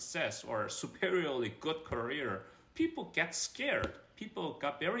about a success or superiorly good career. People get scared. People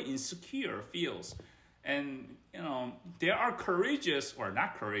got very insecure feels. And, there are courageous or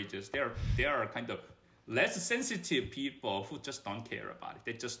not courageous. There are kind of less sensitive people who just don't care about it.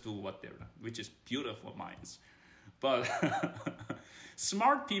 They just do what they're, which is beautiful minds. But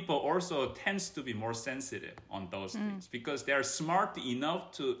smart people also tends to be more sensitive on those things because they're smart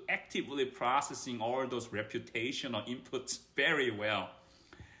enough to actively processing all those reputational inputs very well.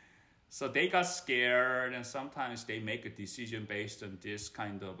 So they got scared, and sometimes they make a decision based on this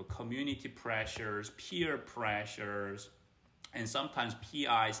kind of community pressures, peer pressures, and sometimes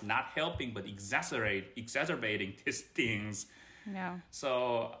PIs not helping but exacerbating these things. Yeah.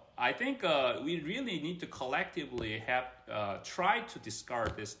 So I think we really need to collectively have try to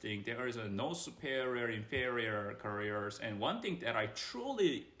discard this thing. There is no superior, inferior careers. And one thing that I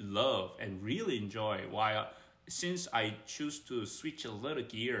truly love and really enjoy since I choose to switch a little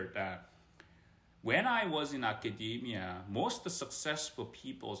gear, that when I was in academia, most successful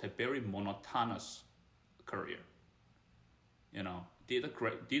people had very monotonous career. Did a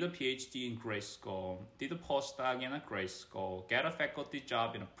PhD in grade school, did a postdoc in a grade school, get a faculty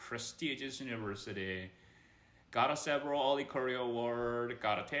job in a prestigious university, got several early career award,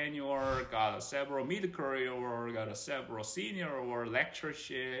 got a tenure, got several mid-career award, got several senior award,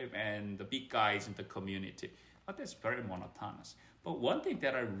 lectureship, and the big guys in the community. But that's very monotonous. But one thing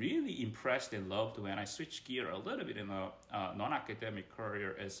that I really impressed and loved when I switched gear a little bit in a non-academic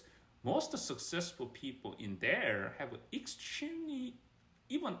career is most successful people in there have extremely,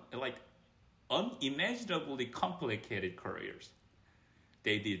 even unimaginably complicated careers.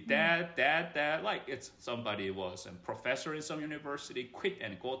 They did that. Like it's somebody was a professor in some university, quit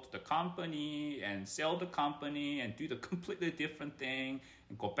and go to the company and sell the company and do the completely different thing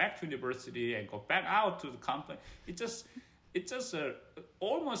and go back to university and go back out to the company. It's just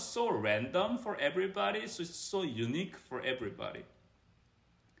almost so random for everybody. So it's so unique for everybody.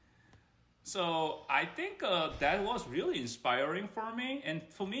 So I think that was really inspiring for me. And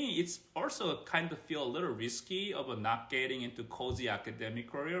for me, it's also kind of feel a little risky of not getting into cozy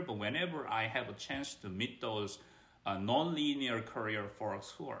academic career. But whenever I have a chance to meet those non-linear career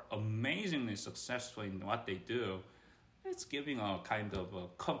folks who are amazingly successful in what they do, it's giving a kind of a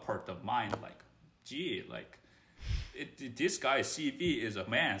comfort of mind. Like, gee, this guy's CV is a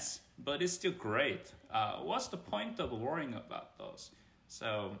mess, but it's still great. What's the point of worrying about those?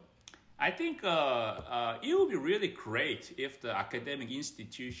 So I think it would be really great if the academic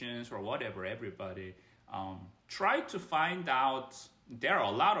institutions or whatever, everybody, try to find out. There are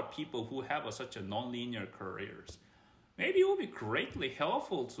a lot of people who have such a non-linear careers. Maybe it would be greatly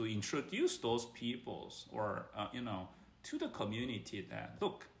helpful to introduce those peoples or, to the community that,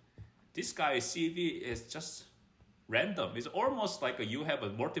 look, this guy's CV is just random. It's almost like you have a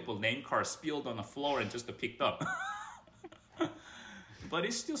multiple name card spilled on the floor and just picked up. But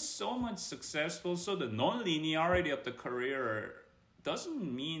it's still so much successful. So the non-linearity of the career doesn't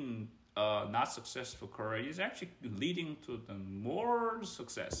mean not successful career. It's actually leading to the more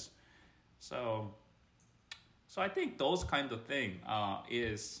success. So I think those kind of thing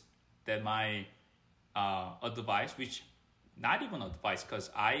is that my advice, which not even advice, because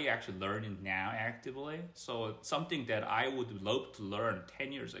I actually learn it now actively. So something that I would love to learn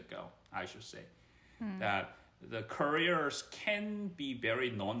 10 years ago, I should say, that the careers can be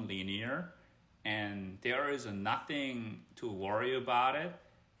very non-linear and there is nothing to worry about it.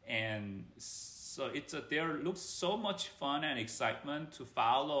 And So there looks so much fun and excitement to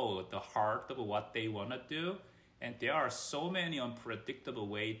follow the heart of what they want to do, and there are so many unpredictable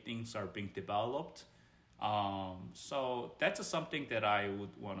ways things are being developed. So that's something that I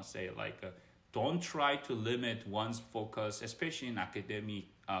would want to say, like, don't try to limit one's focus, especially in academic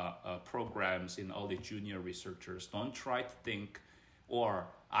programs in all the junior researchers. Don't try to think or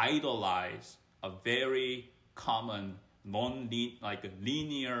idolize a very common,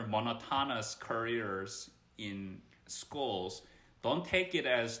 linear, monotonous careers in schools. Don't take it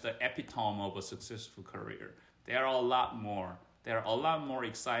as the epitome of a successful career. There are a lot more. There are a lot more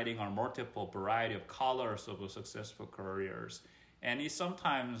exciting or multiple variety of colors of successful careers. And it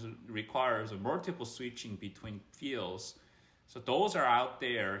sometimes requires a multiple switching between fields. So those are out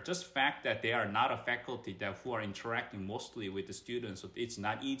there. Just fact that they are not a faculty who are interacting mostly with the students, so it's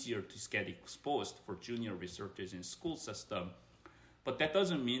not easier to get exposed for junior researchers in school system. But that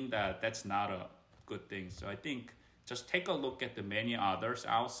doesn't mean that that's not a good thing. So I think just take a look at the many others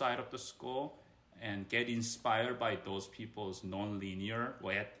outside of the school and get inspired by those people's non-linear,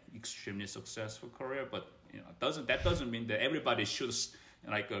 yet extremely successful career. But that doesn't mean that everybody should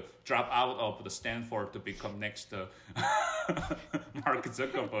drop out of the Stanford to become next Mark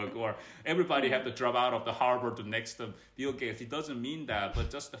Zuckerberg, or everybody have to drop out of the Harvard to next Bill Gates. It doesn't mean that, but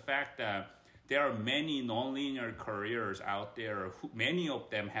just the fact that there are many non-linear careers out there. Many of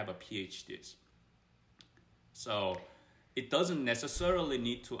them have a PhDs. So it doesn't necessarily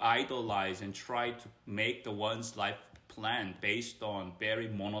need to idolize and try to make the one's life plan based on very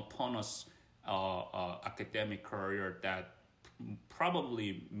monotonous academic career that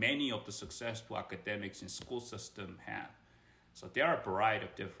probably many of the successful academics in school system have. So there are a variety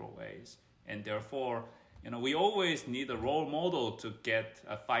of different ways, and therefore, we always need a role model to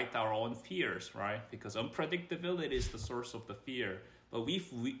fight our own fears, right? Because unpredictability is the source of the fear. But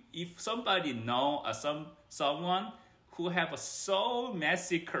if somebody know someone who have a so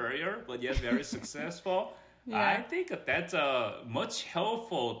messy career but yet very successful, yeah. I think that's much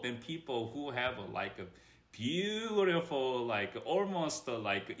helpful than people who have a beautiful, almost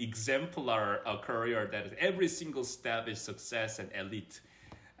exemplar career that every single step is success and elite.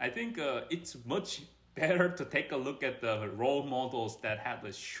 I think it's much better to take a look at the role models that have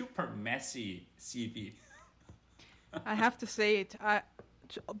a super messy CV. I have to say it.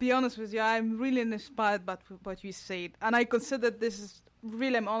 To be honest with you, I'm really inspired by what you said, and I consider this is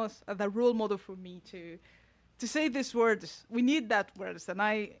really, I'm honest, the role model for me to say these words. We need that words, and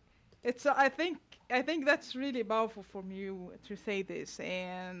I think that's really powerful from you to say this,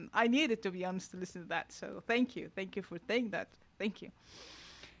 and I needed, to be honest, to listen to that. So thank you for saying that. Thank you.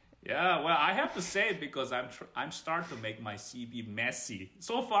 Yeah, well, I have to say it because I'm starting to make my CV messy.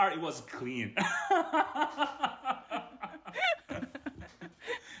 So far, it was clean.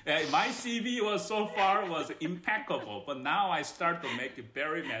 My CV was impeccable, but now I start to make it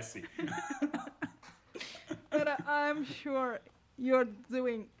very messy. But I'm sure you're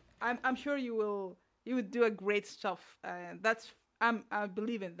doing. I'm sure you would do a great stuff. I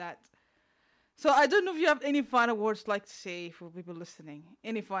believe in that. So I don't know if you have any final words like to say for people listening.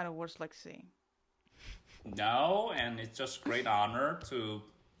 Any final words like to say? No, and it's just great honor to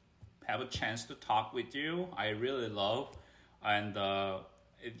have a chance to talk with you. I really love, and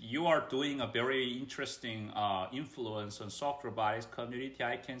you are doing a very interesting influence on soft robotics community,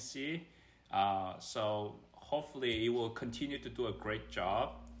 I can see. So hopefully it will continue to do a great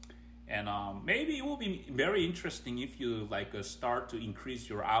job. And maybe it will be very interesting if you start to increase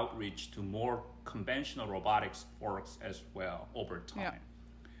your outreach to more conventional robotics forks as well over time.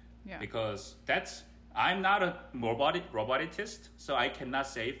 Yeah. Because I'm not a roboticist, so I cannot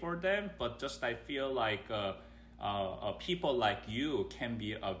say for them, but just I feel like people like you can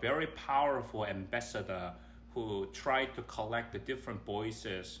be a very powerful ambassador who try to collect the different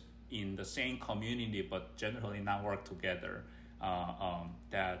voices in the same community, but generally not work together.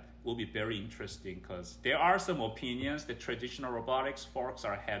 That will be very interesting because there are some opinions that traditional robotics folks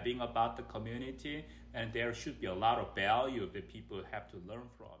are having about the community, and there should be a lot of value that people have to learn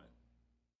from it.